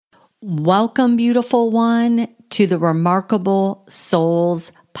Welcome, beautiful one, to the Remarkable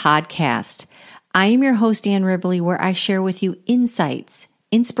Souls podcast. I am your host, Ann Ribley, where I share with you insights,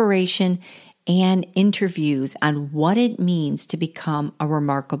 inspiration, and interviews on what it means to become a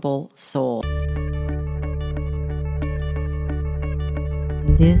remarkable soul.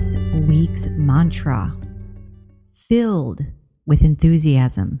 This week's mantra: filled with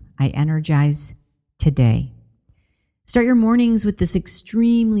enthusiasm, I energize today. Start your mornings with this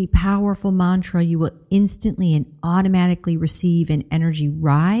extremely powerful mantra. You will instantly and automatically receive an energy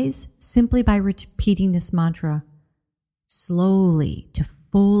rise simply by repeating this mantra slowly to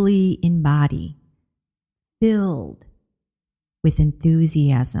fully embody. Filled with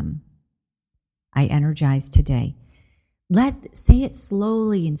enthusiasm, I energize today. Say it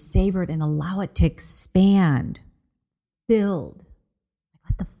slowly and savor it and allow it to expand. Filled.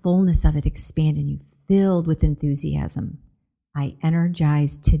 Let the fullness of it expand in you. Filled with enthusiasm, I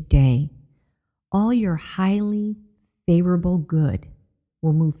energize today. All your highly favorable good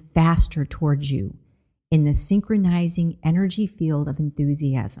will move faster towards you in the synchronizing energy field of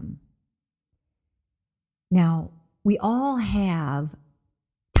enthusiasm. Now, we all have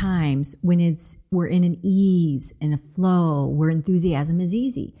times when we're in an ease and a flow where enthusiasm is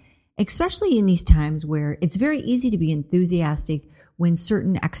easy, especially in these times where it's very easy to be enthusiastic when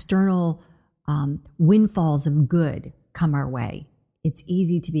certain external windfalls of good come our way. It's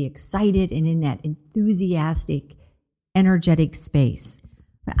easy to be excited and in that enthusiastic, energetic space.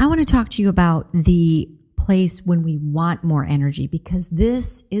 But I want to talk to you about the place when we want more energy, because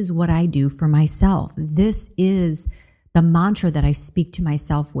this is what I do for myself. This is the mantra that I speak to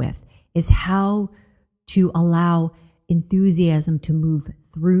myself with, is how to allow enthusiasm to move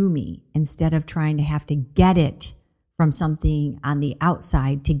through me instead of trying to have to get it from something on the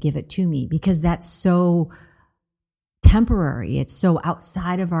outside to give it to me, because that's so temporary. It's so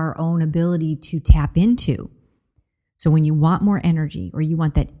outside of our own ability to tap into. So when you want more energy, or you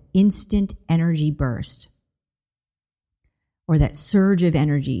want that instant energy burst, or that surge of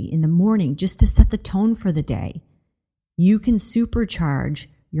energy in the morning just to set the tone for the day, you can supercharge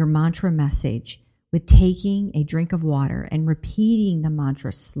your mantra message with taking a drink of water and repeating the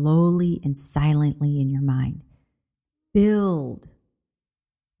mantra slowly and silently in your mind. Filled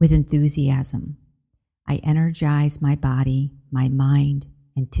with enthusiasm, I energize my body, my mind,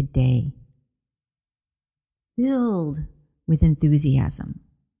 and today. Filled with enthusiasm,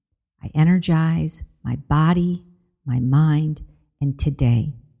 I energize my body, my mind, and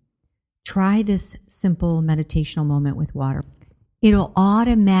today. Try this simple meditational moment with water. It'll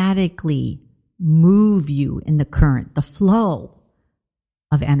automatically move you in the current, the flow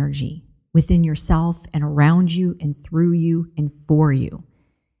of energy within yourself and around you and through you and for you.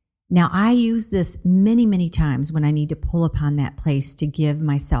 Now, I use this many, many times when I need to pull upon that place to give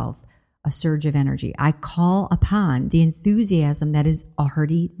myself a surge of energy. I call upon the enthusiasm that is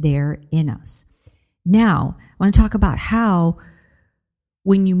already there in us. Now, I want to talk about how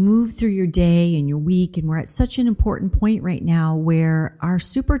when you move through your day and your week, and we're at such an important point right now where our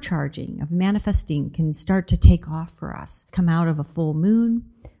supercharging of manifesting can start to take off for us, come out of a full moon,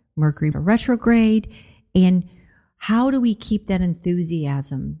 Mercury retrograde, and how do we keep that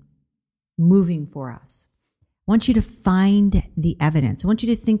enthusiasm moving for us? I want you to find the evidence. I want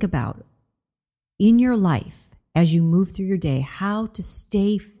you to think about in your life as you move through your day, how to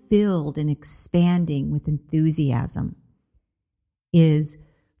stay filled and expanding with enthusiasm is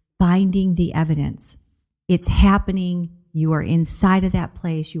finding the evidence. It's happening. You are inside of that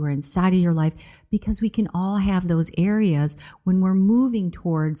place. You are inside of your life, because we can all have those areas when we're moving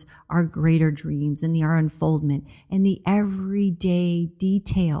towards our greater dreams and our unfoldment and the everyday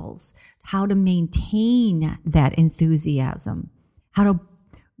details, how to maintain that enthusiasm, how to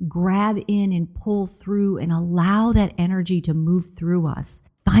grab in and pull through and allow that energy to move through us.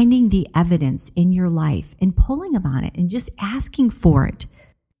 Finding the evidence in your life and pulling upon it and just asking for it.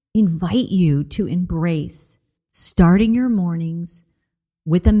 Invite you to embrace starting your mornings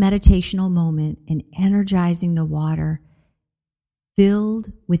with a meditational moment and energizing the water,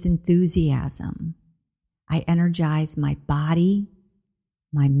 filled with enthusiasm. I energize my body,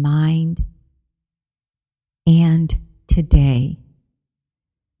 my mind, and today.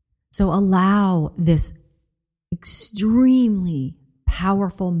 So allow this extremely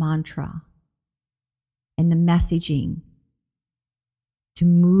powerful mantra and the messaging to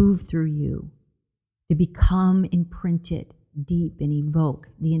move through you, to become imprinted deep and evoke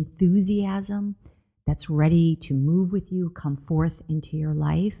the enthusiasm that's ready to move with you, come forth into your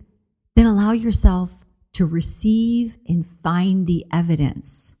life. Then allow yourself to receive and find the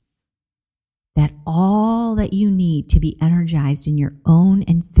evidence that all that you need to be energized in your own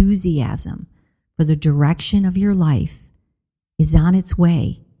enthusiasm for the direction of your life is on its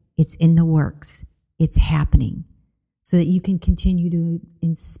way. It's in the works. It's happening so that you can continue to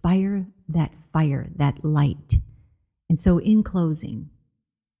inspire that fire, that light. And so in closing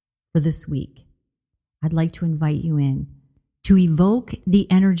for this week, I'd like to invite you in to evoke the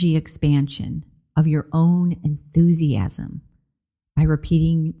energy expansion of your own enthusiasm by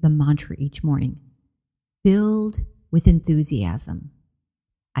repeating the mantra each morning. Filled with enthusiasm,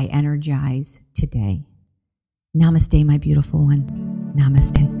 I energize today. Namaste, my beautiful one.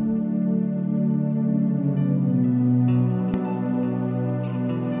 Namaste.